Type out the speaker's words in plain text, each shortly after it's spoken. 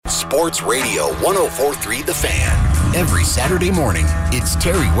Sports Radio 104.3 The Fan. Every Saturday morning, it's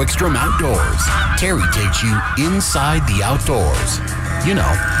Terry Wickstrom Outdoors. Terry takes you inside the outdoors. You know,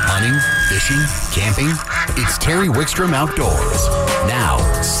 hunting, fishing, camping. It's Terry Wickstrom Outdoors.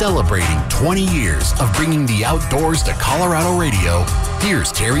 Now, celebrating 20 years of bringing the outdoors to Colorado radio,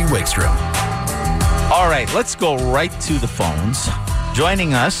 here's Terry Wickstrom. All right, let's go right to the phones.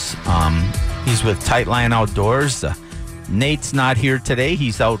 Joining us, he's with Tightline Outdoors. Nate's not here today.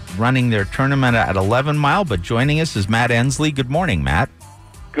 He's out running their tournament at 11 Mile, but joining us is Matt Ensley. Good morning, Matt.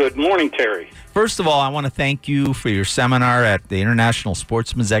 Good morning, Terry. First of all, I want to thank you for your seminar at the International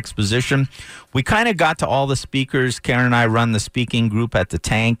Sportsman's Exposition. We kind of got to all the speakers. Karen and I run the speaking group at the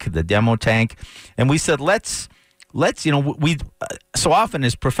tank, the demo tank, and we said, let's we so often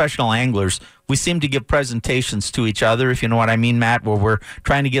as professional anglers, we seem to give presentations to each other, if you know what I mean, Matt, where we're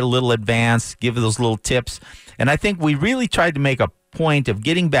trying to get a little advanced, give those little tips. And I think we really tried to make a point of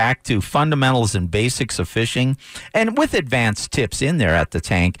getting back to fundamentals and basics of fishing and with advanced tips in there at the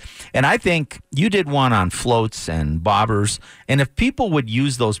tank. And I think you did one on floats and bobbers. And if people would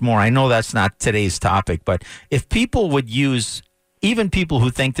use those more, I know that's not today's topic, but if people would use, even people who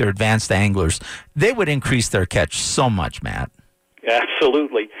think they're advanced anglers, they would increase their catch so much, Matt.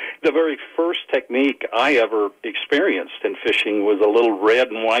 Absolutely. The very first technique I ever experienced in fishing was a little red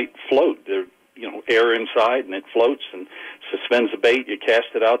and white float. There's, air inside, and it floats and suspends the bait. You cast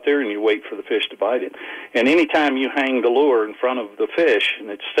it out there, and you wait for the fish to bite it. And anytime you hang the lure in front of the fish, and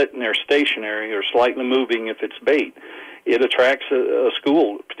it's sitting there stationary or slightly moving if it's bait, it attracts a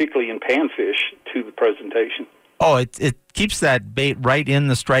school, particularly in panfish, to the presentation. Oh, it keeps that bait right in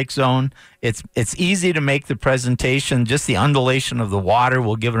the strike zone. It's easy to make the presentation. Just the undulation of the water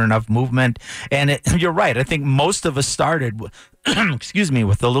will give it enough movement. And you're right. I think most of us started, with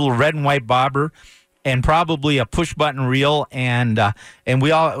the little red and white bobber, and probably a push button reel, and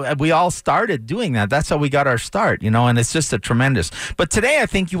we all started doing that. That's how we got our start, And it's just a tremendous. But today, I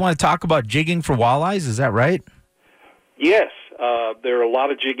think you want to talk about jigging for walleyes. Is that right? Yes. There are a lot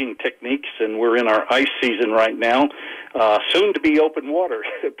of jigging techniques, and we're in our ice season right now, soon to be open water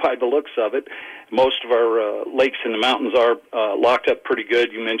by the looks of it. Most of our lakes in the mountains are locked up pretty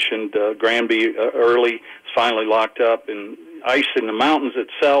good. You mentioned Granby early. It's finally locked up, and ice in the mountains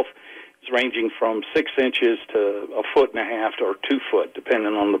itself is ranging from 6 inches to 1.5 foot or 2 foot,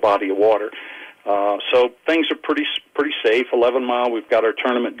 depending on the body of water. So things are pretty safe. 11 Mile, we've got our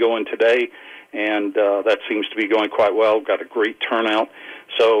tournament going today, and that seems to be going quite well. We've got a great turnout.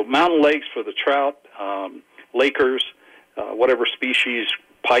 So mountain lakes for the trout, lakers, whatever species,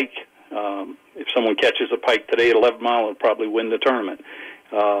 pike. If someone catches a pike today at 11 Mile, it'll probably win the tournament.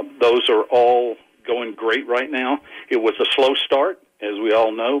 Those are all going great right now. It was a slow start, as we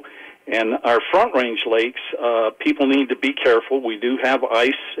all know. And our front range lakes, people need to be careful. We do have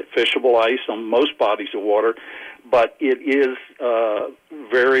ice, fishable ice on most bodies of water, but it is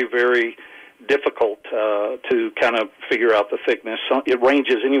very, very difficult to kind of figure out the thickness. It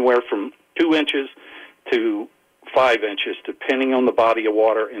ranges anywhere from 2 inches to 5 inches, depending on the body of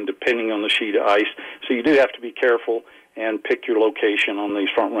water and depending on the sheet of ice. So you do have to be careful and pick your location on these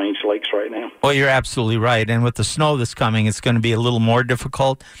front range lakes right now. Well, you're absolutely right. And with the snow that's coming, it's going to be a little more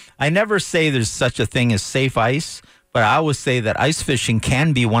difficult. I never say there's such a thing as safe ice, but I always say that ice fishing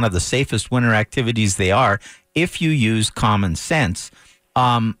can be one of the safest winter activities they are if you use common sense.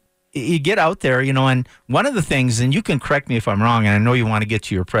 You get out there, and one of the things, and you can correct me if I'm wrong, and I know you want to get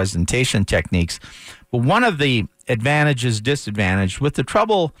to your presentation techniques, but one of the disadvantage with the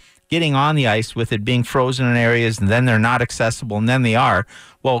trouble getting on the ice with it being frozen in areas, and then they're not accessible, and then they are.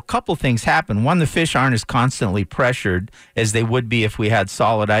 Well, a couple things happen. One, the fish aren't as constantly pressured as they would be if we had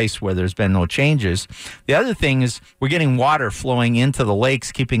solid ice where there's been no changes. The other thing is we're getting water flowing into the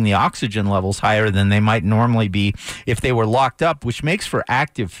lakes, keeping the oxygen levels higher than they might normally be if they were locked up, which makes for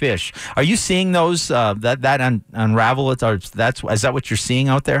active fish. Are you seeing those, that unravel it? Or is that what you're seeing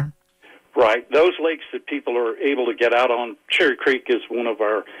out there? Right. Those lakes that people are able to get out on, Cherry Creek is one of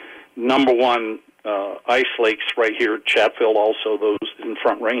our number one ice lakes right here at Chatfield, also those in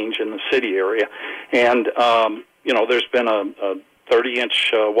Front Range in the city area. And, there's been a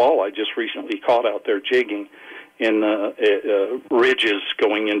 30-inch walleye just recently caught out there jigging in ridges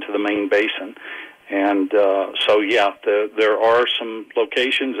going into the main basin. And there are some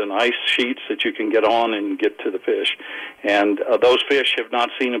locations and ice sheets that you can get on and get to the fish. And those fish have not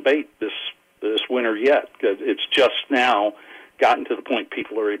seen a bait this winter yet. It's just now gotten to the point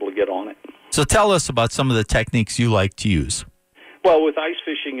people are able to get on it. So tell us about some of the techniques you like to use. Well, with ice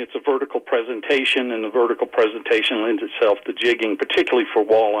fishing, it's a vertical presentation, and the vertical presentation lends itself to jigging, particularly for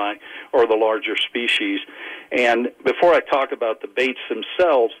walleye or the larger species. And before I talk about the baits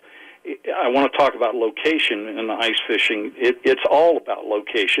themselves, I want to talk about location in the ice fishing. It's all about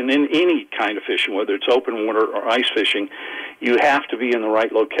location in any kind of fishing, whether it's open water or ice fishing. You have to be in the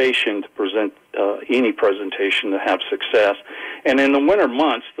right location to present any presentation to have success. And in the winter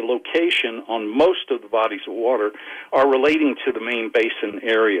months, the location on most of the bodies of water are relating to the main basin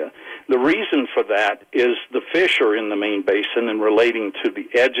area. The reason for that is the fish are in the main basin and relating to the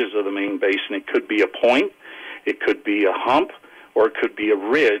edges of the main basin. It could be a point, it could be a hump, or it could be a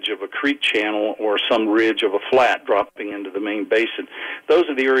ridge of a creek channel or some ridge of a flat dropping into the main basin. Those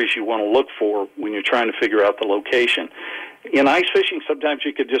are the areas you want to look for when you're trying to figure out the location. In ice fishing, sometimes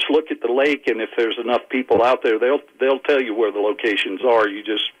you could just look at the lake, and if there's enough people out there, they'll tell you where the locations are. You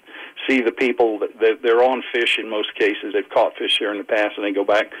just see the people that they're on fish in most cases. They've caught fish there in the past, and they go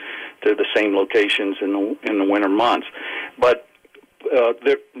back to the same locations in the winter months. But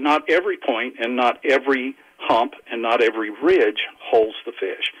not every point and not every hump and not every ridge holds the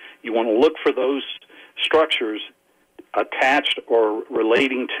fish. You want to look for those structures attached or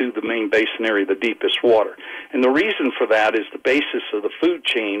relating to the main basin area, the deepest water. And the reason for that is the basis of the food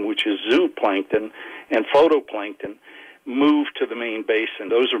chain, which is zooplankton and photoplankton, move to the main basin.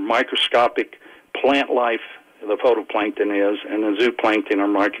 Those are microscopic plant life, the photoplankton is, and the zooplankton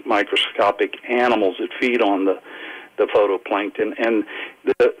are microscopic animals that feed on the photoplankton, and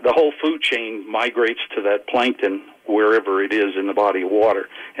the whole food chain migrates to that plankton wherever it is in the body of water,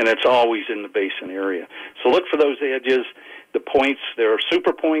 and it's always in the basin area. So look for those edges, the points. There are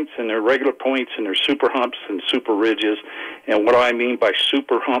super points, and there are regular points, and there are super humps and super ridges. And what do I mean by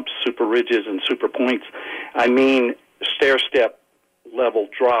super humps, super ridges, and super points? I mean stair-step level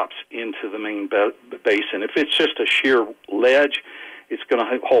drops into the main basin. If it's just a sheer ledge, it's going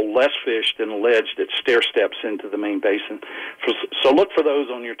to hold less fish than a ledge that stair steps into the main basin. So look for those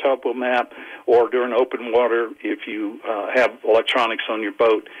on your topo map or during open water. If you have electronics on your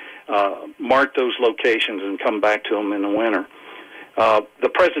boat, mark those locations and come back to them in the winter. The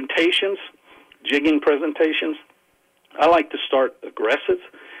presentations, jigging presentations, I like to start aggressive,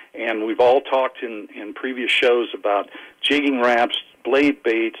 and we've all talked in previous shows about jigging wraps, blade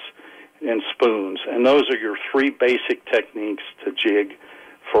baits, and spoons, and those are your three basic techniques to jig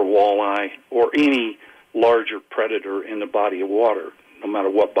for walleye or any larger predator in the body of water, no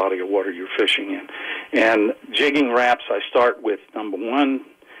matter what body of water you're fishing in. And jigging wraps, I start with number one.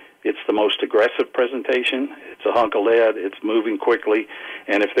 It's the most aggressive presentation. It's a hunk of lead. It's moving quickly,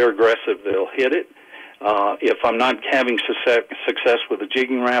 and if they're aggressive, they'll hit it. If I'm not having success with a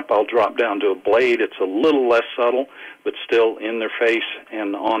jigging wrap, I'll drop down to a blade. It's a little less subtle, but still in their face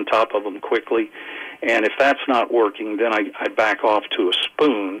and on top of them quickly. And if that's not working, then I back off to a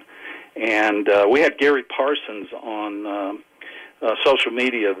spoon. And we had Gary Parsons on social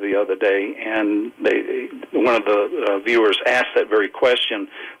media the other day, and one of the viewers asked that very question: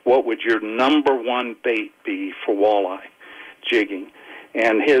 what would your number one bait be for walleye jigging?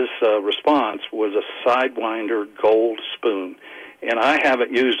 And his response was a Sidewinder gold spoon. And I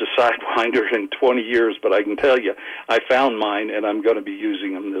haven't used a Sidewinder in 20 years, but I can tell you, I found mine, and I'm going to be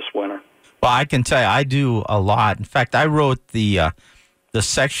using them this winter. Well, I can tell you, I do a lot. In fact, I wrote the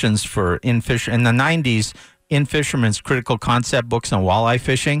sections for in the 90s, in Fisherman's Critical Concept books on walleye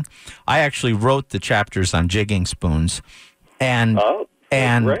fishing. I actually wrote the chapters on jigging spoons. And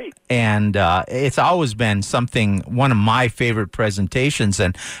it's always been one of my favorite presentations,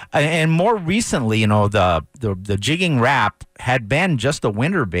 and more recently, you know, the jigging wrap had been just a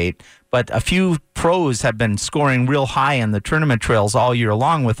winter bait, but a few pros have been scoring real high in the tournament trails all year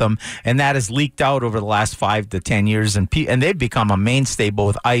long with them, and that has leaked out over the last 5 to 10 years, and they've become a mainstay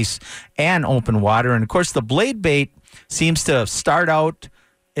both ice and open water. And of course, the blade bait seems to start out.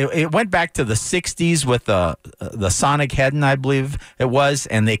 It went back to the 60s with the Sonic Heddon, I believe it was,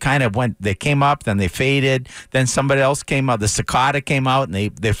 and they came up, then they faded, then somebody else came out, the Cicada came out, and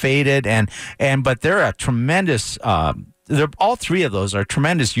they faded, but they're a tremendous, all three of those are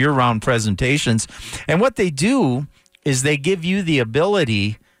tremendous year-round presentations, and what they do is they give you the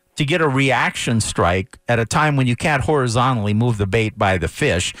ability to get a reaction strike at a time when you can't horizontally move the bait by the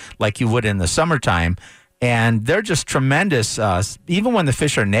fish like you would in the summertime. And they're just tremendous. Even when the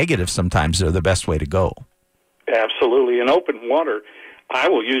fish are negative, sometimes they're the best way to go. Absolutely. In open water, I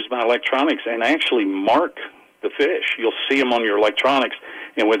will use my electronics and actually mark the fish. You'll see them on your electronics.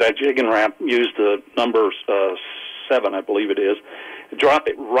 And with that jigging wrap, use the number 7, I believe it is. Drop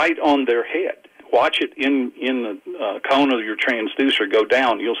it right on their head. Watch it in the cone of your transducer go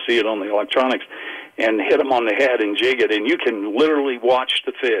down. You'll see it on the electronics. And hit them on the head and jig it. And you can literally watch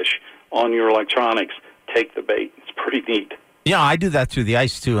the fish on your electronics take the bait. It's pretty neat. Yeah, I do that through the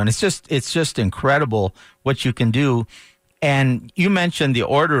ice too, and it's just incredible what you can do. And you mentioned the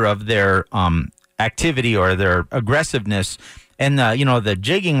order of their activity or their aggressiveness. And, the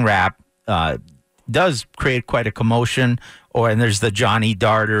jigging wrap does create quite a commotion. And there's the Johnny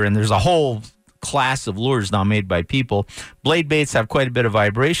Darter, and there's a whole class of lures now made by people. Blade baits have quite a bit of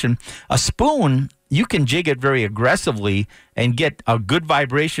vibration. A spoon, you can jig it very aggressively and get a good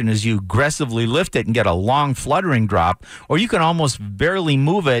vibration as you aggressively lift it and get a long fluttering drop, or you can almost barely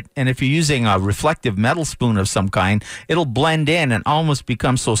move it, and if you're using a reflective metal spoon of some kind, it'll blend in and almost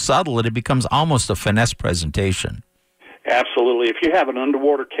become so subtle that it becomes almost a finesse presentation. Absolutely. If you have an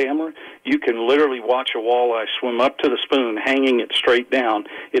underwater camera, you can literally watch a walleye swim up to the spoon, hanging it straight down.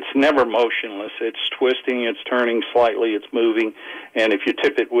 It's never motionless. It's twisting, it's turning slightly, it's moving. And if you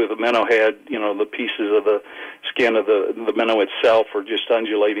tip it with a minnow head, the pieces of the skin of the minnow itself are just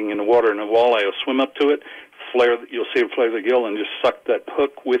undulating in the water, and the walleye will swim up to it, you'll see it flare the gill and just suck that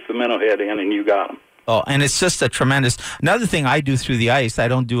hook with the minnow head in, and you got them. Oh, and it's just a tremendous. Another thing I do through the ice, I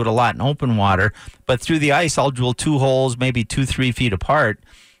don't do it a lot in open water, but through the ice, I'll drill 2 holes, maybe 2-3 feet apart,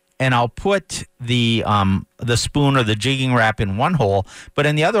 and I'll put the spoon or the jigging wrap in one hole, but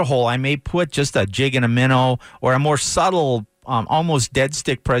in the other hole, I may put just a jig and a minnow or a more subtle, almost dead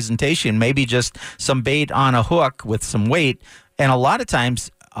stick presentation, maybe just some bait on a hook with some weight. And a lot of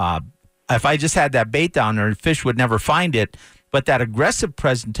times, if I just had that bait down there, fish would never find it. But that aggressive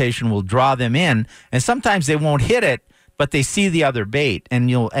presentation will draw them in, and sometimes they won't hit it, but they see the other bait,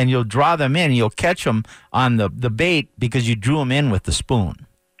 and you'll draw them in. You'll catch them on the bait because you drew them in with the spoon.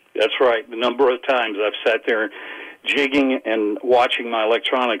 That's right. The number of times I've sat there jigging and watching my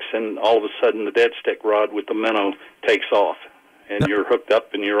electronics, and all of a sudden the dead stick rod with the minnow takes off, and you're hooked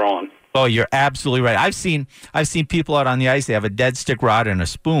up and you're on. Oh, you're absolutely right. I've seen people out on the ice. They have a dead stick rod and a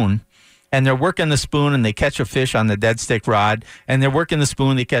spoon, and they're working the spoon, and they catch a fish on the dead stick rod, and they're working the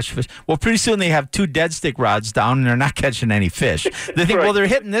spoon, they catch fish. Well, pretty soon they have 2 dead stick rods down, and they're not catching any fish. They think, well, they're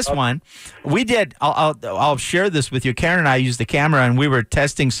hitting this one. We did. I'll share this with you. Karen and I used the camera, and we were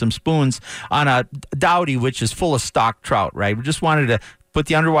testing some spoons on a Dowdy, which is full of stock trout, right? We just wanted to put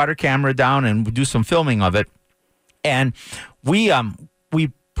the underwater camera down and do some filming of it. And we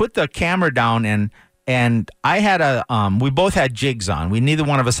put the camera down, and I had we both had jigs on. Neither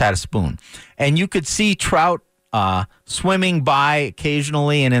one of us had a spoon. And you could see trout swimming by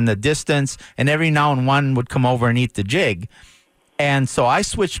occasionally and in the distance, and every now and one would come over and eat the jig. And so I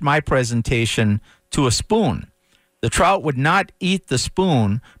switched my presentation to a spoon. The trout would not eat the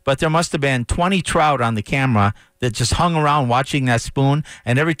spoon, but there must have been 20 trout on the camera that just hung around watching that spoon,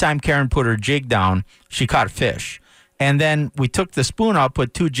 and every time Karen put her jig down, she caught a fish. And then we took the spoon out,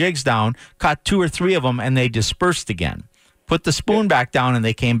 put 2 jigs down, caught 2 or 3 of them, and they dispersed again. Put the spoon back down, and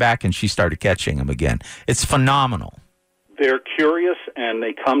they came back, and she started catching them again. It's phenomenal. They're curious, and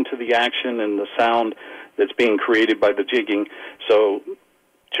they come to the action and the sound that's being created by the jigging. So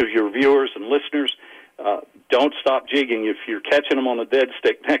to your viewers and listeners, don't stop jigging. If you're catching them on a dead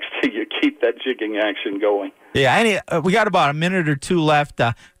stick next to you, keep that jigging action going. Yeah, we got about a minute or 2 left.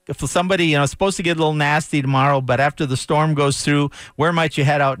 If somebody, it's supposed to get a little nasty tomorrow, but after the storm goes through, where might you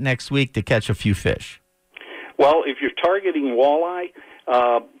head out next week to catch a few fish? Well, if you're targeting walleye,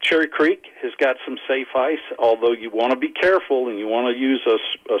 Cherry Creek has got some safe ice, although you want to be careful and you want to use a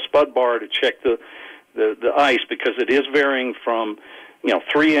spud bar to check the ice, because it is varying from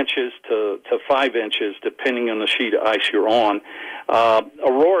 3 inches to 5 inches, depending on the sheet of ice you're on.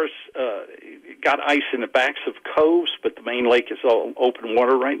 Aurora's got ice in the backs of coves, but the main lake is all open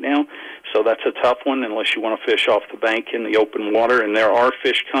water right now, so that's a tough one unless you want to fish off the bank in the open water. And there are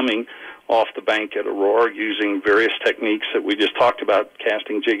fish coming off the bank at Aurora using various techniques that we just talked about,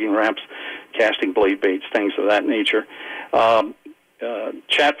 casting jigging wraps, casting blade baits, things of that nature.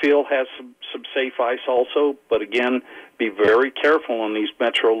 Chatfield has some safe ice also, but again, be very careful on these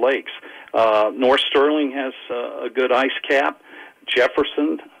metro lakes. North Sterling has a good ice cap.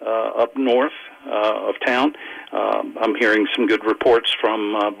 Jefferson up north of town, I'm hearing some good reports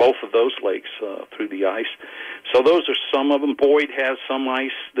from both of those lakes through the ice. So those are some of them. Boyd has some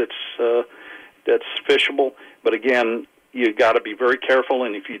ice that's fishable, but again, you got to be very careful,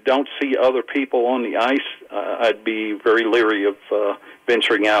 and if you don't see other people on the ice, I'd be very leery of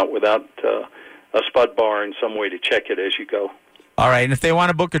venturing out without a spud bar and some way to check it as you go. All right, and if they want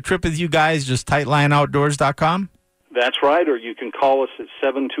to book a trip with you guys, just tightlineoutdoors.com? That's right, or you can call us at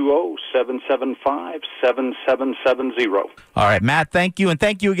 720-775-7770. All right, Matt, thank you, and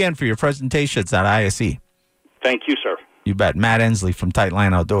thank you again for your presentations at ISE. Thank you, sir. You bet. Matt Ensley from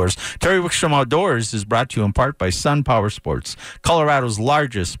Tightline Outdoors. Terry Wickstrom Outdoors is brought to you in part by Sun Power Sports, Colorado's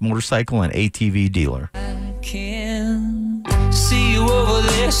largest motorcycle and ATV dealer. I can see you over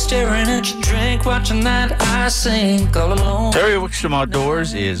there staring at your drink, watching that ice sink all alone. Terry Wickstrom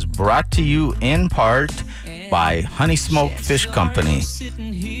Outdoors is brought to you in part by Honey Smoke Fish Company.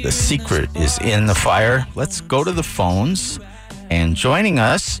 The secret is in the fire. Let's go to the phones. And joining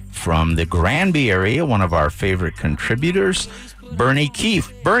us from the Granby area, one of our favorite contributors, Bernie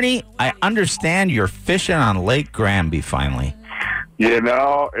Keefe. Bernie, I understand you're fishing on Lake Granby finally. You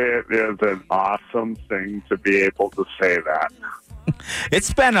know, it is an awesome thing to be able to say that.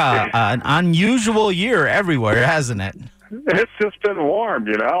 It's been an unusual year everywhere, hasn't it? It's just been warm,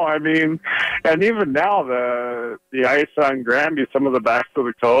 you know. I mean, and even now the ice on Granby, some of the backs of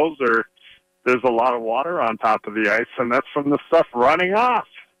the coves there's a lot of water on top of the ice, and that's from the stuff running off.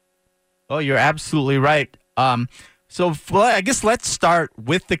 Oh, you're absolutely right. So I guess let's start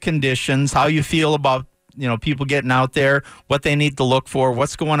with the conditions. How you feel about people getting out there, what they need to look for,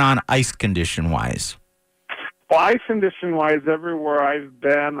 what's going on ice condition wise. Well, ice condition wise, everywhere I've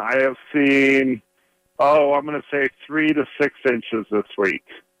been, I have seen, I'm going to say 3 to 6 inches this week.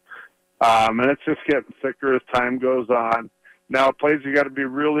 And it's just getting thicker as time goes on. Now, a place you got to be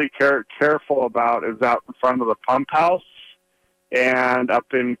really careful about is out in front of the pump house and up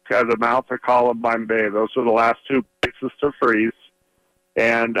in the mouth of Columbine Bay. Those are the last 2 places to freeze.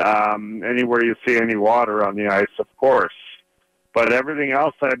 And anywhere you see any water on the ice, of course. But everything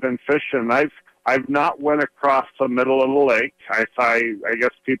else I've been fishing, I've not went across the middle of the lake. I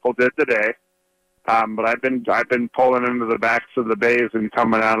guess people did today. But I've been pulling into the backs of the bays and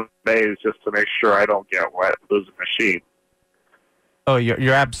coming out of the bays just to make sure I don't get wet, lose a machine. Oh,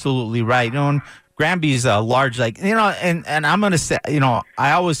 you're absolutely right. And Granby's a large lake, and I'm going to say,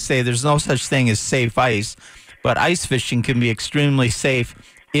 I always say there's no such thing as safe ice, but ice fishing can be extremely safe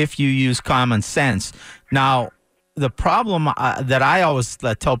if you use common sense. Now, the problem that I always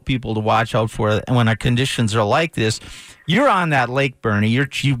tell people to watch out for when our conditions are like this, you're on that lake, Bernie.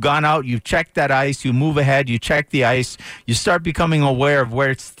 You've gone out, you've checked that ice, you move ahead, you check the ice, you start becoming aware of where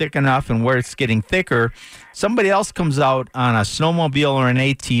it's thick enough and where it's getting thicker. Somebody else comes out on a snowmobile or an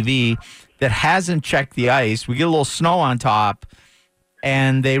ATV that hasn't checked the ice. We get a little snow on top,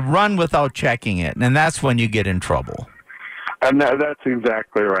 and they run without checking it, and that's when you get in trouble. And that's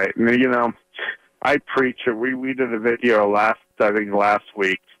exactly right. And, I preach it. We did a video last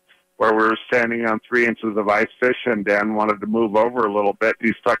week where we were standing on 3 inches of ice fish, and Dan wanted to move over a little bit.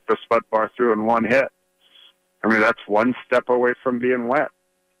 He stuck the spud bar through in one hit. I mean, that's one step away from being wet.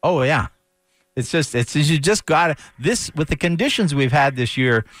 Oh, yeah. You just got this with the conditions we've had this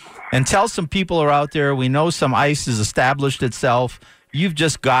year. Until some people are out there, we know some ice has established itself. You've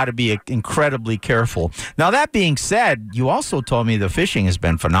just got to be incredibly careful. Now, that being said, you also told me the fishing has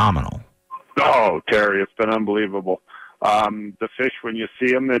been phenomenal. Oh, Terry, it's been unbelievable. The fish, when you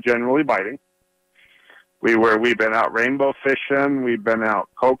see them, they're generally biting. We've been out rainbow fishing. We've been out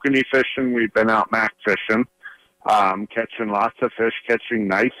kokanee fishing. We've been out mac fishing, catching lots of fish, catching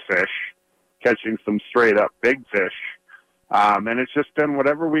nice fish, catching some straight up big fish. And it's just been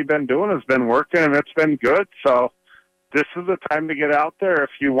whatever we've been doing has been working, and it's been good. So this is the time to get out there.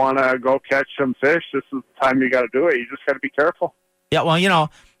 If you want to go catch some fish, this is the time you got to do it. You just got to be careful. Yeah,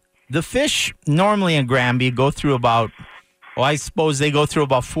 well, the fish normally in Granby go through about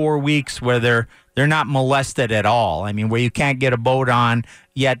 4 weeks where they're not molested at all. I mean, where you can't get a boat on,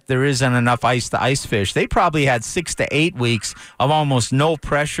 yet there isn't enough ice to ice fish. They probably had 6 to 8 weeks of almost no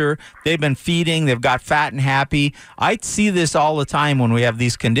pressure. They've been feeding. They've got fat and happy. I see this all the time when we have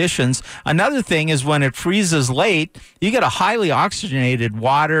these conditions. Another thing is when it freezes late, you get a highly oxygenated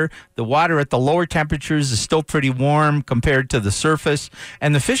water. The water at the lower temperatures is still pretty warm compared to the surface,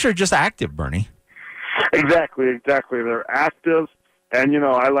 and the fish are just active, Bernie. Exactly. They're active. And,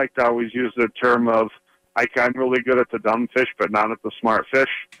 I like to always use the term of, I'm really good at the dumb fish, but not at the smart fish.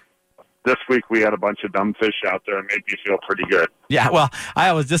 This week we had a bunch of dumb fish out there and made me feel pretty good. Yeah, well,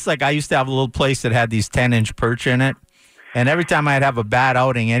 I used to have a little place that had these 10-inch perch in it. And every time I'd have a bad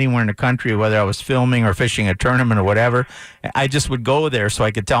outing anywhere in the country, whether I was filming or fishing a tournament or whatever, I just would go there so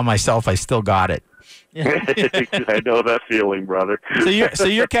I could tell myself I still got it. I know that feeling, brother. So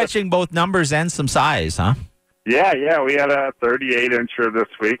you're catching both numbers and some size, huh? Yeah. We had a 38-incher this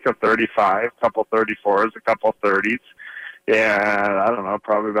week, a 35, a couple 34s, a couple 30s, and I don't know,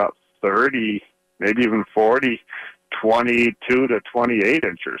 probably about 30, maybe even 40, 22 to 28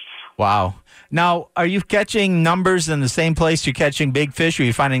 inchers. Wow. Now, are you catching numbers in the same place you're catching big fish, or are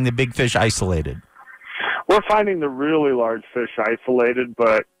you finding the big fish isolated? We're finding the really large fish isolated,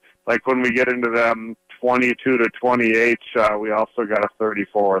 but like when we get into them 22 to 28, we also got a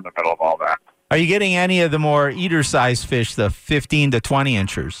 34 in the middle of all that. Are you getting any of the more eater-sized fish, the 15 to 20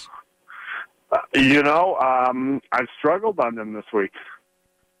 inchers? I've struggled on them this week.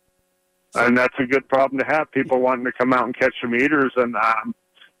 And that's a good problem to have. People wanting to come out and catch some eaters, and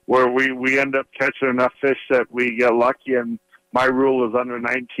where we end up catching enough fish that we get lucky. And my rule is under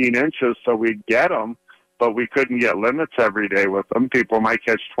 19 inches, so we get them, but we couldn't get limits every day with them. People might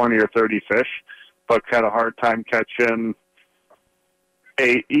catch 20 or 30 fish, but had a hard time catching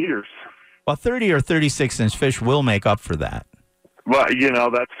 8 eaters. Well, 30 or 36-inch fish will make up for that. Well,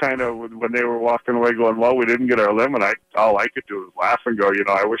 that's kind of when they were walking away going, well, we didn't get our limit. All I could do was laugh and go,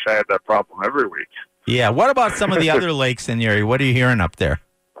 I wish I had that problem every week. Yeah. What about some of the other lakes in the area? What are you hearing up there?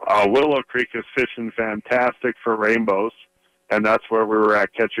 Willow Creek is fishing fantastic for rainbows, and that's where we were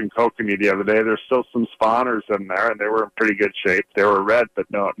at catching kokanee the other day. There's still some spawners in there, and they were in pretty good shape. They were red, but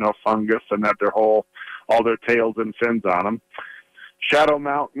no fungus, and had all their tails and fins on them. Shadow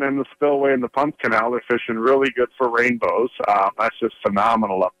Mountain and the Spillway and the Pump Canal, they're fishing really good for rainbows. That's just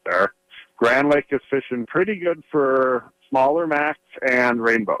phenomenal up there. Grand Lake is fishing pretty good for smaller macks and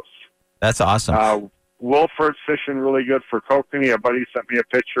rainbows. That's awesome. Wolford's fishing really good for kokanee. A buddy sent me a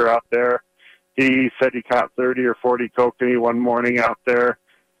picture out there. He said he caught 30 or 40 kokanee one morning out there.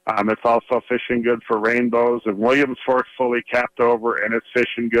 It's also fishing good for rainbows. And Williams Fork fully capped over, and it's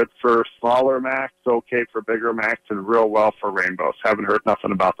fishing good for smaller macks, okay for bigger macks, and real well for rainbows. Haven't heard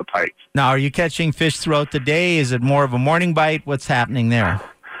nothing about the pike. Now, are you catching fish throughout the day? Is it more of a morning bite? What's happening there?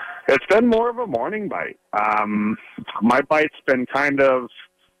 It's been more of a morning bite. My bite's been kind of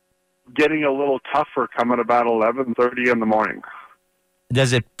getting a little tougher coming about 11:30 in the morning.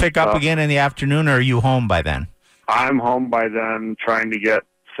 Does it pick up again in the afternoon, or are you home by then? I'm home by then, trying to get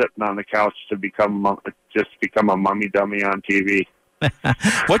sitting on the couch to become a mummy dummy on TV.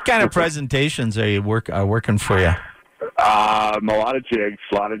 What kind of presentations are you working for you? A lot of jigs.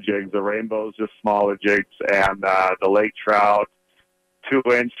 The rainbows, just smaller jigs, and the lake trout,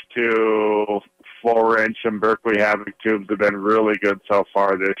 2-inch to 4-inch, and Berkeley Havoc tubes have been really good so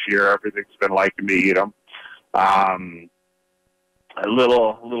far this year. Everything's been liking to eat them.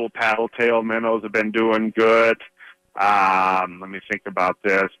 Little paddle tail minnows have been doing good. Let me think about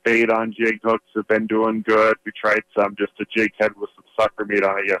this. Bait on jig hooks have been doing good. We tried just a jig head with some sucker meat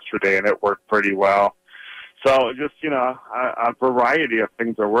on it yesterday, and it worked pretty well. So just, a variety of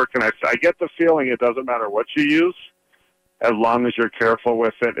things are working. I get the feeling it doesn't matter what you use, as long as you're careful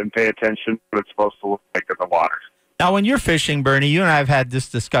with it and pay attention to what it's supposed to look like in the water. Now, when you're fishing, Bernie, you and I have had this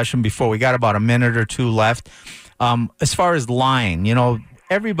discussion before. We got about a minute or two left. As far as line,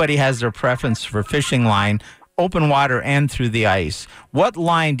 everybody has their preference for fishing line, open water and through the ice. What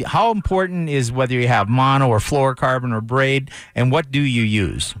line, how important is whether you have mono or fluorocarbon or braid, and what do you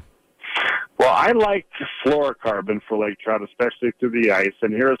use? Well, I like fluorocarbon for lake trout, especially through the ice,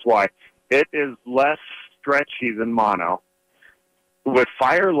 and here's why. It is less stretchy than mono. With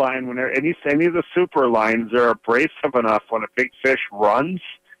fire line, when any of the super lines, they're abrasive enough. When a big fish runs,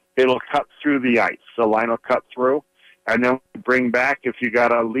 it'll cut through the ice. The line will cut through, and then bring back, if you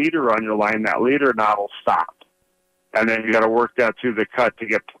got a leader on your line, that leader knot will stop. And then you got to work that through the cut to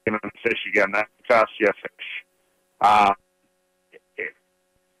get playing on the fish again. That costs you a fish.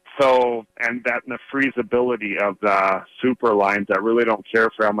 And the freezability of the super lines, I really don't care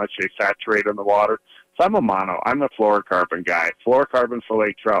for how much they saturate in the water. So I'm a mono. I'm a fluorocarbon guy. Fluorocarbon for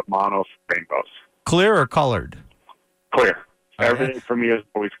lake trout, mono for rainbows. Clear or colored? Clear. Everything for me is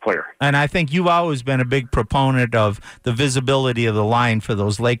always clear. And I think you've always been a big proponent of the visibility of the line for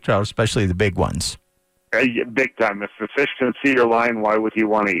those lake trout, especially the big ones. Big time. If the fish can see your line, why would he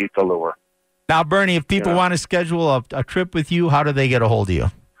want to eat the lure? Now, Bernie, if people want to schedule a trip with you, how do they get a hold of you?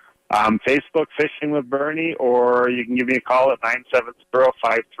 Facebook, Fishing with Bernie, or you can give me a call at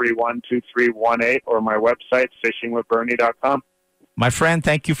 970-531-2318, or my website, fishingwithbernie.com. My friend,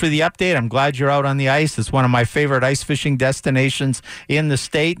 thank you for the update. I'm glad you're out on the ice. It's one of my favorite ice fishing destinations in the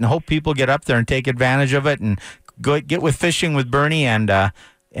state, and hope people get up there and take advantage of it and get with Fishing with Bernie and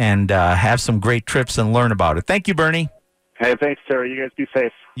have some great trips and learn about it. Thank you, Bernie. Hey, thanks, Terry. You guys be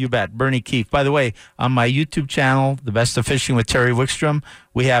safe. You bet. Bernie Keefe. By the way, on my YouTube channel, The Best of Fishing with Terry Wickstrom,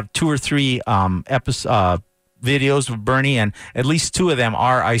 we have 2 or 3 videos of Bernie, and at least 2 of them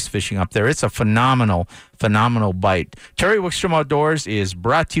are ice fishing up there. It's a phenomenal bite. Terry Wickstrom Outdoors is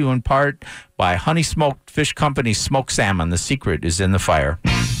brought to you in part by Honey Smoked Fish Company Smoked Salmon. The secret is in the fire.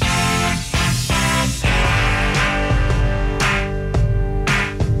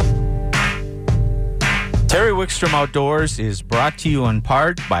 Terry Wickstrom Outdoors is brought to you in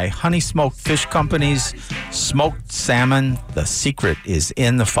part by Honey Smoked Fish Company's Smoked Salmon. The secret is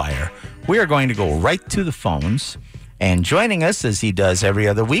in the fire. We are going to go right to the phones, and joining us, as he does every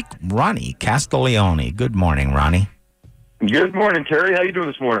other week, Ronnie Castiglione. Good morning, Ronnie. Good morning, Terry. How you doing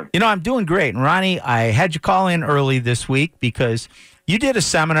this morning? You know, I'm doing great. And Ronnie, I had you call in early this week because you did a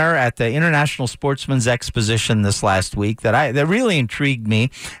seminar at the International Sportsman's Exposition this last week that really intrigued me,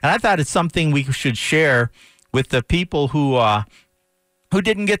 and I thought it's something we should share with the people who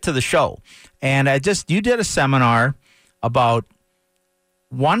didn't get to the show. And you did a seminar about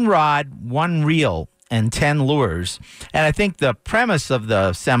one rod, one reel, and 10 lures. And I think the premise of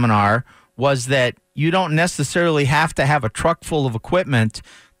the seminar was that you don't necessarily have to have a truck full of equipment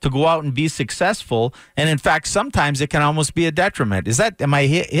to go out and be successful. And in fact, sometimes it can almost be a detriment. Am I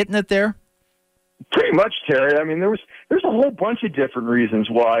hitting it there? Pretty much, Terry. I mean, there's a whole bunch of different reasons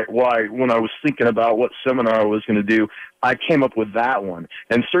why when I was thinking about what seminar I was going to do, I came up with that one.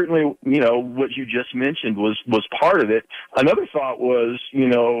 And certainly, what you just mentioned was part of it. Another thought was,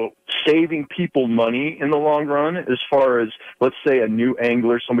 saving people money in the long run as far as, let's say, a new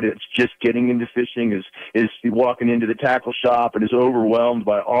angler, somebody that's just getting into fishing, is walking into the tackle shop and is overwhelmed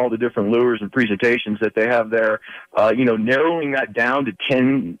by all the different lures and presentations that they have there. Narrowing that down to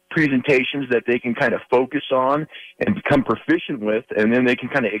 10 presentations that they can kind of focus on and become proficient with, and then they can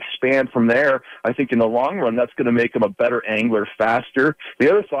kind of expand from there. I think in the long run, that's going to make them a better angler faster.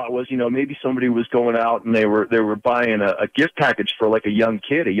 The other thought was, maybe somebody was going out and they were buying a gift package for like a young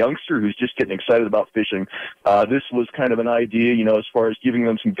kid, a youngster who's just getting excited about fishing. This was kind of an idea, as far as giving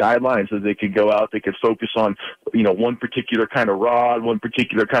them some guidelines that they could go out, they could focus on, one particular kind of rod, one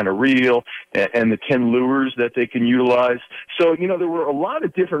particular kind of reel, and the 10 lures that they can utilize. So, there were a lot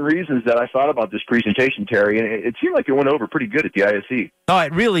of different reasons that I thought about this presentation, Terry, and it seemed like it went over pretty good at the ISE. Oh,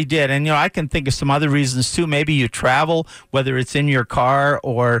 it really did. And, I can think of some other reasons, too. Maybe you travel, whether it's in your car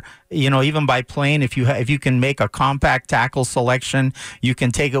or, even by plane. If you can make a compact tackle selection, you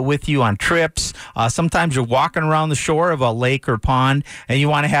can take it with you on trips. Sometimes you're walking around the shore of a lake or pond, and you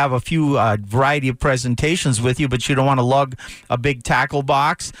want to have a few variety of presentations with you, but you don't want to lug a big tackle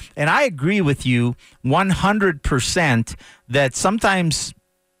box. And I agree with you 100% that sometimes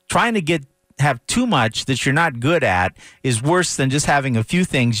trying to have too much that you're not good at is worse than just having a few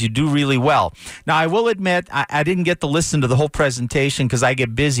things you do really well. Now, I will admit I didn't get to listen to the whole presentation because I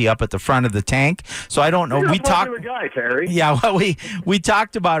get busy up at the front of the tank, so I don't know. You're a popular guy, Terry. Yeah, well, we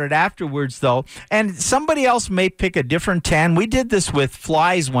talked about it afterwards, though, and somebody else may pick a different 10. We did this with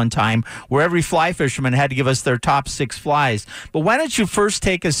flies one time, where every fly fisherman had to give us their top 6 flies. But why don't you first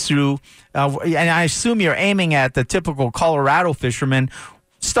take us through, and I assume you're aiming at the typical Colorado fisherman.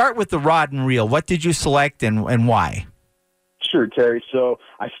 Start with the rod and reel. What did you select and why? Sure, Terry. So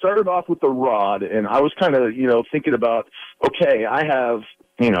I started off with the rod, and I was kind of, thinking about, okay,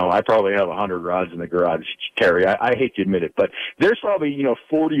 I probably have 100 rods in the garage, Terry. I hate to admit it, but there's probably,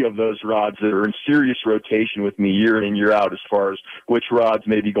 40 of those rods that are in serious rotation with me year in and year out as far as which rods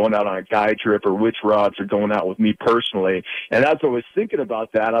may be going out on a guide trip or which rods are going out with me personally. And as I was thinking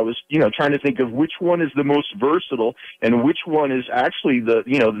about that, I was, trying to think of which one is the most versatile and which one is actually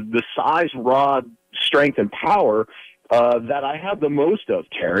the size, rod, strength, and power that I have the most of,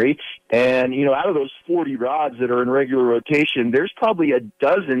 Terry. And, out of those 40 rods that are in regular rotation, there's probably a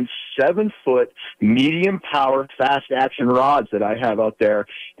dozen 7-foot medium power fast action rods that I have out there.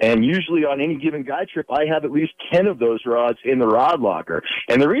 And usually on any given guide trip, I have at least 10 of those rods in the rod locker.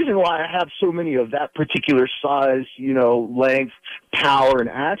 And the reason why I have so many of that particular size, length, power, and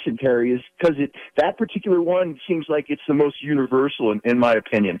action, Terry, is because that particular one seems like it's the most universal in my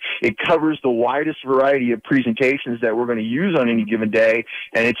opinion. It covers the widest variety of presentations that we're going to use on any given day,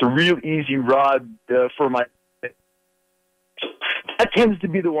 and it's a real easy rod for my. That tends to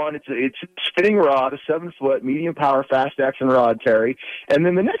be the one. It's a spinning rod, a 7-foot medium power fast action rod, Terry. And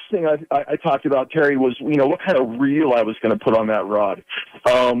then the next thing I talked about, Terry, was what kind of reel I was going to put on that rod.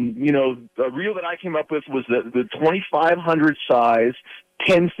 The reel that I came up with was the 2500 size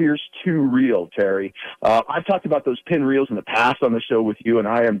Penn Fierce 2 reel, Terry. I've talked about those Penn reels in the past on the show with you, and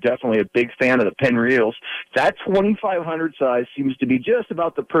I am definitely a big fan of the Penn reels. That 2500 size seems to be just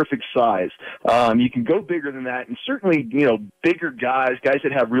about the perfect size. You can go bigger than that, and certainly, bigger guys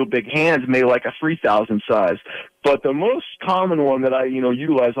that have real big hands may like a 3000 size. But the most common one that I,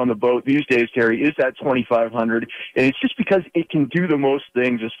 utilize on the boat these days, Terry, is that 2500, and it's just because it can do the most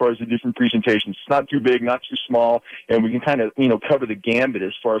things as far as the different presentations. It's not too big, not too small, and we can kind of, cover the gambit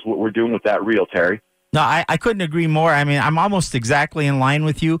as far as what we're doing with that reel, Terry. No, I couldn't agree more. I mean, I'm almost exactly in line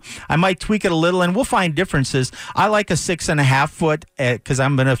with you. I might tweak it a little, and we'll find differences. I like a 6.5 foot because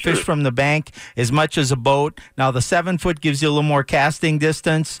I'm going to fish from the bank as much as a boat. Now, the 7 foot gives you a little more casting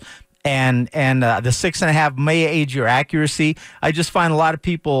distance. And the 6.5 may aid your accuracy. I just find a lot of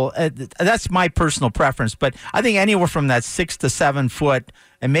people, that's my personal preference, but I think anywhere from that 6 to 7 foot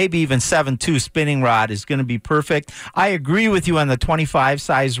and maybe even 7.2 spinning rod is going to be perfect. I agree with you on the 25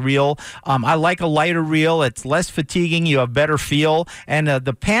 size reel. I like a lighter reel. It's less fatiguing. You have better feel. And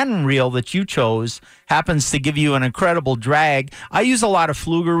the Pan reel that you chose happens to give you an incredible drag. I use a lot of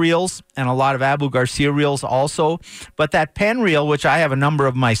Pfluger reels and a lot of Abu Garcia reels also, but that Pan reel, which I have a number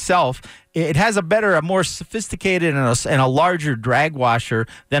of myself, it has a more sophisticated and a larger drag washer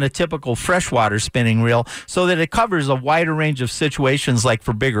than a typical freshwater spinning reel, so that it covers a wider range of situations like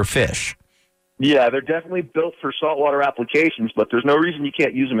for bigger fish. Yeah, they're definitely built for saltwater applications, but there's no reason you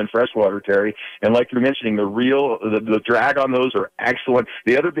can't use them in freshwater, Terry. And like you're mentioning, the drag on those are excellent.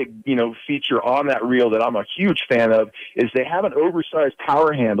 The other big, feature on that reel that I'm a huge fan of is they have an oversized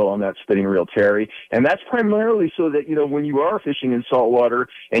power handle on that spinning reel, Terry. And that's primarily so that, when you are fishing in saltwater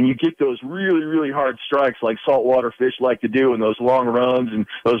and you get those really, really hard strikes like saltwater fish like to do, and those long runs and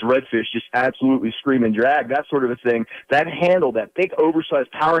those redfish just absolutely scream and drag, that sort of a thing, that handle, that big oversized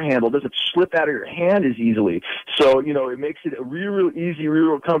power handle, doesn't slip out of your hand as easily. So, it makes it real easy,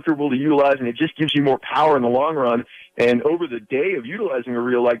 real comfortable to utilize, and it just gives you more power in the long run. And over the day of utilizing a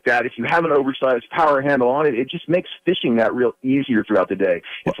reel like that, if you have an oversized power handle on it, it just makes fishing that reel easier throughout the day.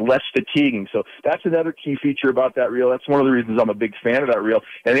 It's less fatiguing. So that's another key feature about that reel. That's one of the reasons I'm a big fan of that reel.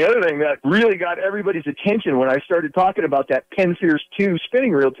 And the other thing that really got everybody's attention when I started talking about that Penn Fierce 2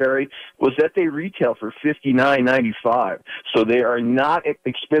 spinning reel, Terry, was that they retail for $59.95. So they are not an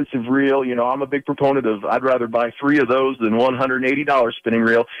expensive reel. I'm a big proponent of I'd rather buy 3 of those than $180 spinning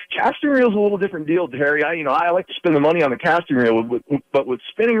reel. Casting reel's a little different deal, Terry. I like to spend the money on the casting reel, but with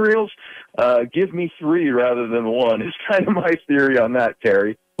spinning reels, give me 3 rather than 1 is kind of my theory on that,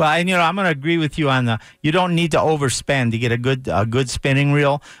 Terry. Well, and I'm going to agree with you on you don't need to overspend to get a good spinning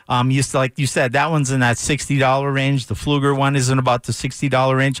reel. Like you said, that one's in that $60 range. The Pfluger one is in about the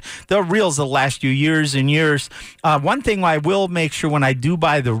 $60 range. The reels will last you years and years. One thing I will make sure when I do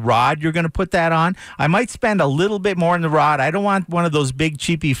buy the rod you're going to put that on, I might spend a little bit more on the rod. I don't want one of those big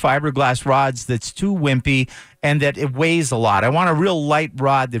cheapy fiberglass rods that's too wimpy and that it weighs a lot. I want a real light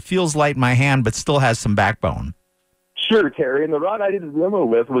rod that feels light in my hand but still has some backbone. Sure, Terry. And the rod I did the demo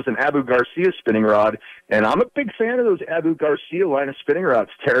with was an Abu Garcia spinning rod, and I'm a big fan of those Abu Garcia line of spinning rods,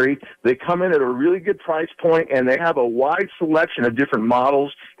 Terry. They come in at a really good price point, and they have a wide selection of different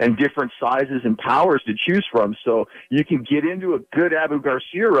models and different sizes and powers to choose from. So you can get into a good Abu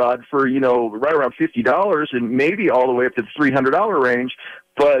Garcia rod for, right around $50 and maybe all the way up to the $300 range.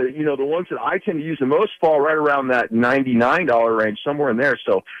 But, the ones that I tend to use the most fall right around that $99 range, somewhere in there.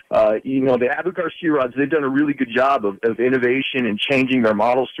 So, the Abu Garcia rods, they've done a really good job of innovation and changing their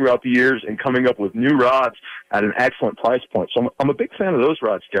models throughout the years and coming up with new rods at an excellent price point. So I'm a big fan of those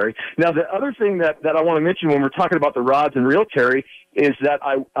rods, Terry. Now, the other thing that I want to mention when we're talking about the rods and reel, Terry, is that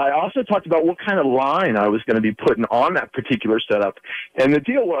I also talked about what kind of line I was going to be putting on that particular setup. And the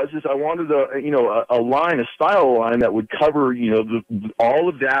deal was I wanted a line, a style line that would cover, all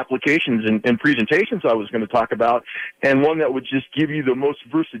of the applications and presentations I was going to talk about, and one that would just give you the most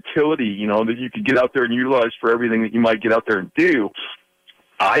versatility, that you could get out there and utilize for everything that you might get out there and do.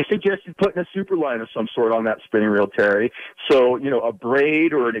 I suggested putting a super line of some sort on that spinning reel, Terry. So, a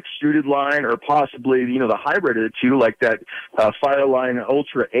braid or an extruded line, or possibly, the hybrid of the two, like that Fireline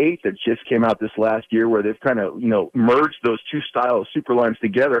Ultra 8 that just came out this last year, where they've kind of, merged those two styles, super lines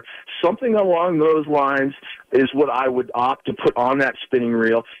together. Something along those lines is what I would opt to put on that spinning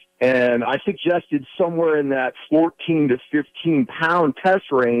reel. And I suggested somewhere in that 14 to 15 pound test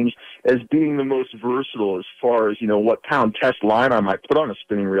range as being the most versatile as far as, what pound test line I might put on a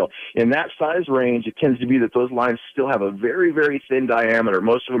spinning reel. In that size range, it tends to be that those lines still have a very, very thin diameter.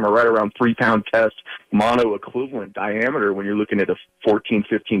 Most of them are right around 3 pound test mono equivalent diameter when you're looking at a 14,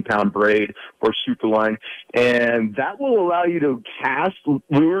 15 pound braid or super line. And that will allow you to cast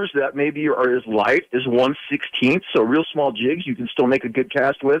lures that maybe are as light as 1/16. So real small jigs you can still make a good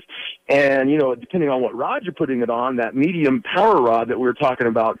cast with. And, depending on what rod you're putting it on, that medium power rod that we were talking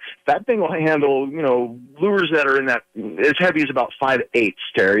about, that thing will handle, lures that are in that as heavy as about 5/8,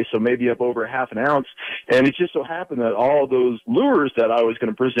 Terry, so maybe up over half an ounce. And it just so happened that all those lures that I was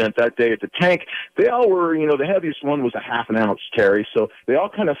going to present that day at the tank, they all were, the heaviest one was a half an ounce, Terry. So they all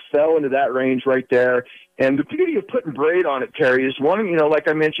kind of fell into that range right there. And the beauty of putting braid on it, Terry, is one, like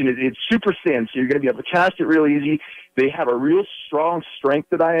I mentioned, it's super thin, so you're going to be able to cast it real easy. They have a real strong strength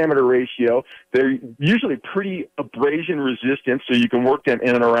to diameter ratio. They're usually pretty abrasion resistant, so you can work them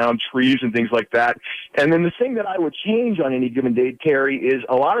in and around trees and things like that. And then the thing that I would change on any given day, Terry, is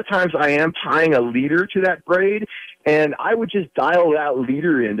a lot of times I am tying a leader to that braid, And I would just dial that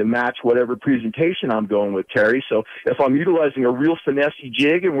leader in to match whatever presentation I'm going with, Terry. So if I'm utilizing a real finessey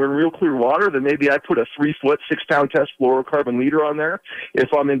jig and we're in real clear water, then maybe I put a 3-foot, 6-pound test fluorocarbon leader on there. If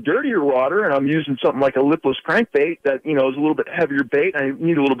I'm in dirtier water and I'm using something like a lipless crankbait that, is a little bit heavier bait and I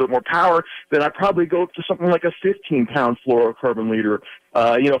need a little bit more power, then I probably go up to something like a 15-pound fluorocarbon leader.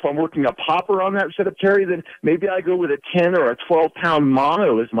 If I'm working a popper on that setup, Terry, then maybe I go with a 10 or a 12-pound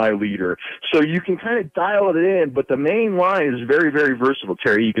mono as my leader. So you can kind of dial it in, but the main line is very, very versatile,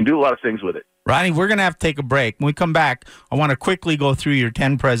 Terry. You can do a lot of things with it. Ronnie, we're going to have to take a break. When we come back, I want to quickly go through your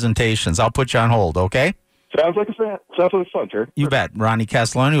 10 presentations. I'll put you on hold, okay? Sounds like fun, Terry. You bet. Ronnie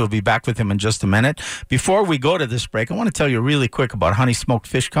Castellani, we'll be back with him in just a minute. Before we go to this break, I want to tell you really quick about Honey Smoked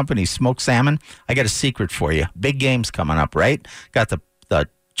Fish Company, smoked salmon. I got a secret for you. Big games coming up, right? Got the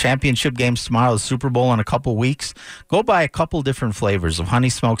championship games tomorrow, the Super Bowl in a couple weeks. Go buy a couple different flavors of honey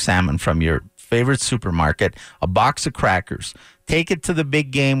smoked salmon from your favorite supermarket, a box of crackers. Take it to the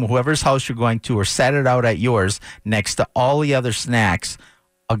big game, whoever's house you're going to, or set it out at yours next to all the other snacks.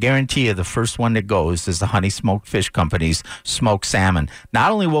 I'll guarantee you the first one that goes is the Honey Smoked Fish Company's smoked salmon.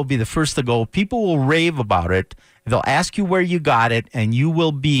 Not only will it be the first to go, people will rave about it. They'll ask you where you got it, and you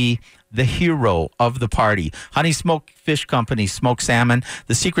will be the hero of the party. Honey Smoked Fish Company, smoked salmon,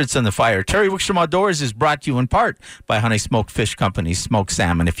 the secret's in the fire. Terry Wickstrom Outdoors is brought to you in part by Honey Smoked Fish Company, smoked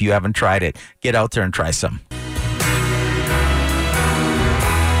salmon. If you haven't tried it, get out there and try some.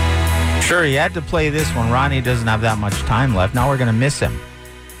 Sure, he had to play this one. Ronnie doesn't have that much time left. Now we're going to miss him.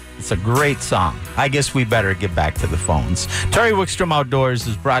 It's a great song. I guess we better get back to the phones. Terry Wickstrom Outdoors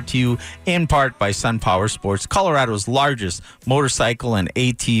is brought to you in part by Sun Power Sports, Colorado's largest motorcycle and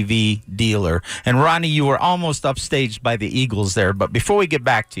ATV dealer. And Ronnie, you were almost upstaged by the Eagles there. But before we get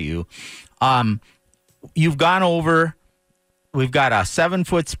back to you, you've gone over. We've got a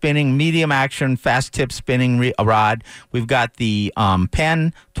 7-foot spinning, medium action, fast tip spinning rod. We've got the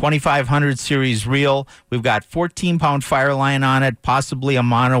Penn 2500 series reel. We've got 14-pound fire line on it, possibly a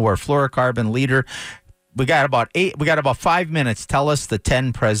mono or fluorocarbon leader. We got about 5 minutes. Tell us the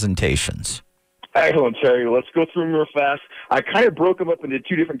 10 presentations. Excellent, Terry. Let's go through them real fast. I kind of broke them up into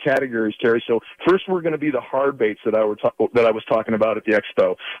two different categories, Terry. So first, we're going to be the hard baits that I was talking about at the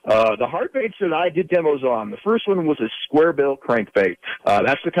expo. The hard baits that I did demos on. The first one was a square bill crankbait.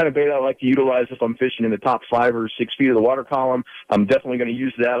 That's the kind of bait I like to utilize if I'm fishing in the top 5 or 6 feet of the water column. I'm definitely going to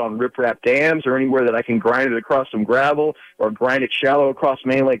use that on riprap dams or anywhere that I can grind it across some gravel or grind it shallow across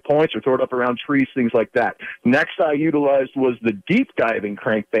main lake points or throw it up around trees, things like that. Next I utilized was the deep diving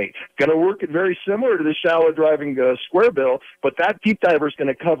crankbait. Going to work it very similar to the shallow driving square bill, but that deep diver is going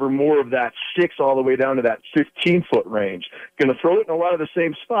to cover more of that 6 all the way down to that 15-foot range. Going to throw it in a lot of the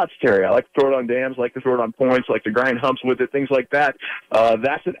same spots, Terry. I like to throw it on dams, like to throw it on points, like to grind humps with it, things like that.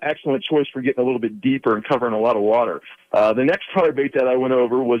 That's an excellent choice for getting a little bit deeper and covering a lot of water. The next hard bait that I went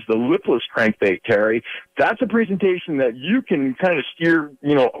over was the lipless crankbait, Terry. That's a presentation that you can kind of steer,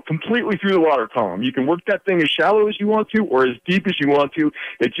 completely through the water column. You can work that thing as shallow as you want to or as deep as you want to.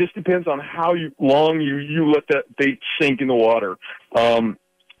 It just depends on how long you let that bait sink in the water.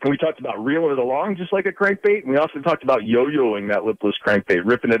 And we talked about reeling it along just like a crankbait. And we also talked about yo-yoing that lipless crankbait,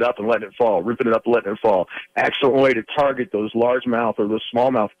 ripping it up and letting it fall, ripping it up and letting it fall. Excellent way to target those largemouth or those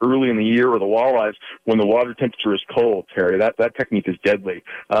smallmouth early in the year or the walleyes when the water temperature is cold, Terry. That technique is deadly.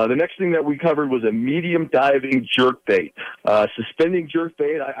 The next thing that we covered was a medium diving jerkbait. Suspending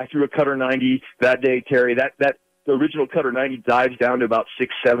jerkbait, I threw a Cutter 90 that day, Terry. The original Cutter 90 dives down to about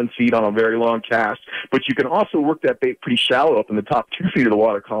 6-7 feet on a very long cast, but you can also work that bait pretty shallow up in the top 2 feet of the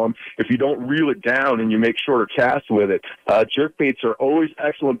water column if you don't reel it down and you make shorter casts with it. Jerk baits are always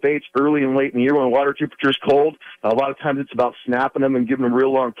excellent baits early and late in the year when the water temperature is cold. A lot of times it's about snapping them and giving them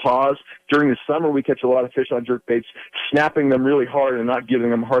real long pause. During the summer, we catch a lot of fish on jerk baits, snapping them really hard and not giving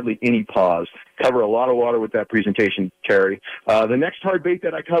them hardly any pause. Cover a lot of water with that presentation, Terry. The next hard bait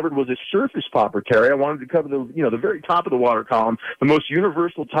that I covered was a surface popper, Terry. I wanted to cover the very top of the water column. The most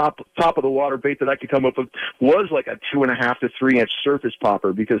universal top of the water bait that I could come up with was like a 2.5 to 3 inch surface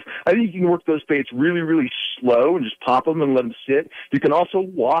popper, because I think you can work those baits really, really slow and just pop them and let them sit. You can also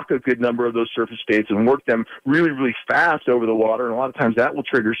walk a good number of those surface baits and work them really, really fast over the water, and a lot of times that will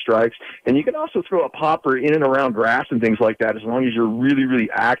trigger strikes. And you can also throw a popper in and around grass and things like that as long as you're really, really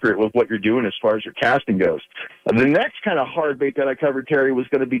accurate with what you're doing as far as your casting goes. The next kind of hard bait that I covered, Terry, was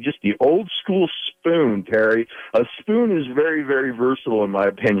going to be just the old school spoon, Terry. A spoon is very, very versatile in my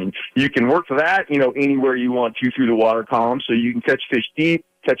opinion. You can work that, anywhere you want to through the water column, so you can catch fish deep,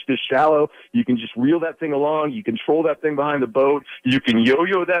 catch fish shallow. You can just reel that thing along. You control that thing behind the boat. You can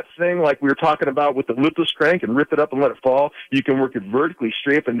yo-yo that thing like we were talking about with the lipless crank and rip it up and let it fall. You can work it vertically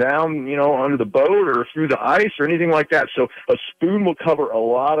straight up and down, under the boat or through the ice or anything like that. So a spoon will cover a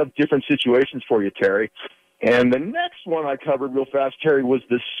lot of different situations for you, Terry. And the next one I covered real fast, Terry, was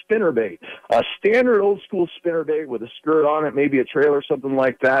the spinnerbait. A standard old-school spinnerbait with a skirt on it, maybe a trailer, something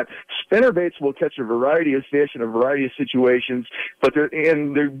like that. Spinnerbaits will catch a variety of fish in a variety of situations, but they're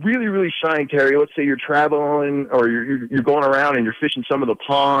really, really shine, Terry. Let's say you're traveling or you're going around and you're fishing some of the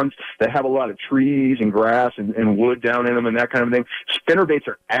ponds that have a lot of trees and grass and wood down in them and that kind of thing. Spinnerbaits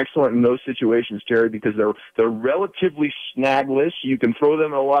are excellent in those situations, Terry, because they're relatively snagless. You can throw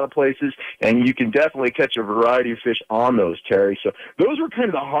them in a lot of places, and you can definitely catch a variety of fish on those, Terry. So those were kind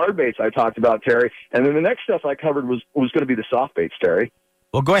of the hard baits I talked about, Terry. And then the next stuff I covered was going to be the soft baits, Terry.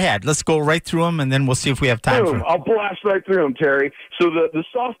 Well, go ahead. Let's go right through them, and then we'll see if we have time. Boom. I'll blast right through them, Terry. So the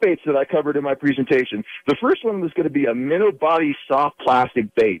soft baits that I covered in my presentation, the first one was going to be a minnow body soft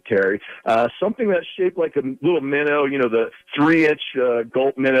plastic bait, Terry. Something that's shaped like a little minnow. The 3-inch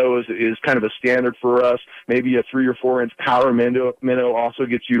gulp minnow is kind of a standard for us. Maybe a 3 or 4-inch power minnow also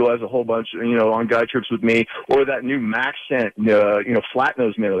gets utilized a whole bunch, on guide trips with me. Or that new Max Scent, flat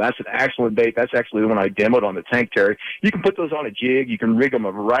nose minnow. That's an excellent bait. That's actually the one I demoed on the tank, Terry. You can put those on a jig. You can rig them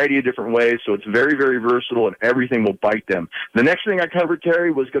a variety of different ways, so it's very, very versatile, and everything will bite them. The next thing I covered,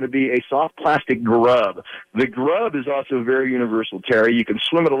 Terry, was going to be a soft plastic grub. The grub is also very universal, Terry. You can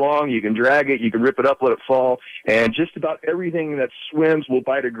swim it along, you can drag it, you can rip it up, let it fall, and just about everything that swims will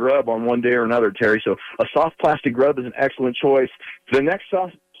bite a grub on one day or another, Terry. So a soft plastic grub is an excellent choice. The next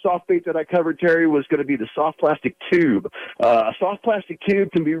soft bait that I covered, Terry, was going to be the soft plastic tube. A soft plastic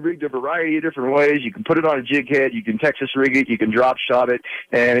tube can be rigged a variety of different ways. You can put it on a jig head, you can Texas rig it, you can drop shot it,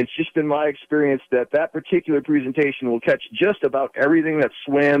 and it's just been my experience that particular presentation will catch just about everything that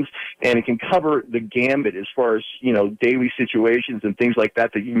swims, and it can cover the gambit as far as, daily situations and things like that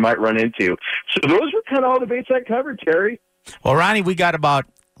you might run into. So those were kind of all the baits I covered, Terry. Well, Ronnie, we got about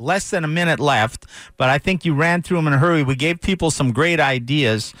less than a minute left, but I think you ran through them in a hurry. We gave people some great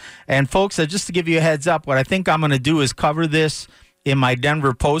ideas. And folks, just to give you a heads up, what I think I'm going to do is cover this in my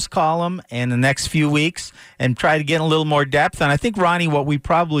Denver Post column in the next few weeks and try to get a little more depth. And I think, Ronnie, what we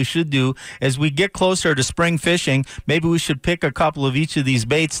probably should do as we get closer to spring fishing, maybe we should pick a couple of each of these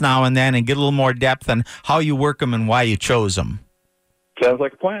baits now and then and get a little more depth on how you work them and why you chose them. Sounds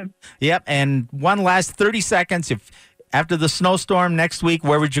like a plan. Yep. And one last 30 seconds. After the snowstorm next week,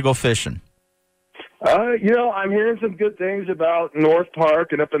 where would you go fishing? I'm hearing some good things about North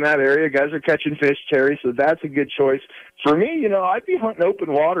Park and up in that area. Guys are catching fish, Terry, so that's a good choice. For me, I'd be hunting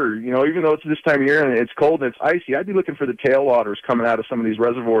open water. Even though it's this time of year and it's cold and it's icy, I'd be looking for the tailwaters coming out of some of these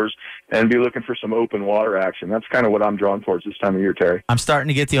reservoirs and be looking for some open water action. That's kind of what I'm drawn towards this time of year, Terry. I'm starting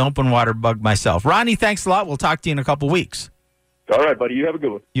to get the open water bug myself. Ronnie, thanks a lot. We'll talk to you in a couple weeks. All right, buddy. You have a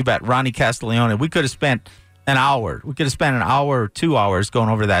good one. You bet. Ronnie Castiglione. We could have spent an hour. We could have spent an hour or 2 hours going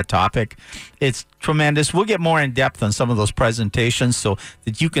over that topic. It's tremendous. We'll get more in depth on some of those presentations so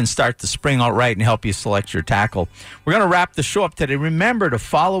that you can start the spring out right and help you select your tackle. We're going to wrap the show up today. Remember to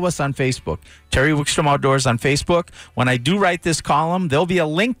follow us on Facebook. Terry Wickstrom Outdoors on Facebook. When I do write this column, there'll be a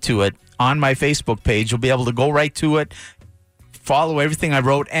link to it on my Facebook page. You'll be able to go right to it, follow everything I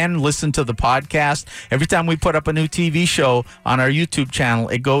wrote, and listen to the podcast. Every time we put up a new TV show on our YouTube channel,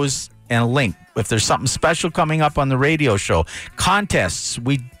 it goes and a link. If there's something special coming up on the radio show, contests,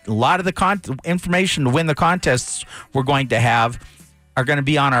 a lot of the information to win the contests we're going to have are going to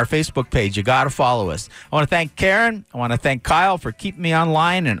be on our Facebook page. You got to follow us. I want to thank Karen. I want to thank Kyle for keeping me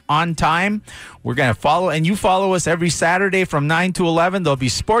online and on time. We're going to follow, and you follow us every Saturday from 9 to 11. There'll be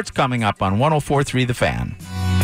sports coming up on 104.3 The Fan.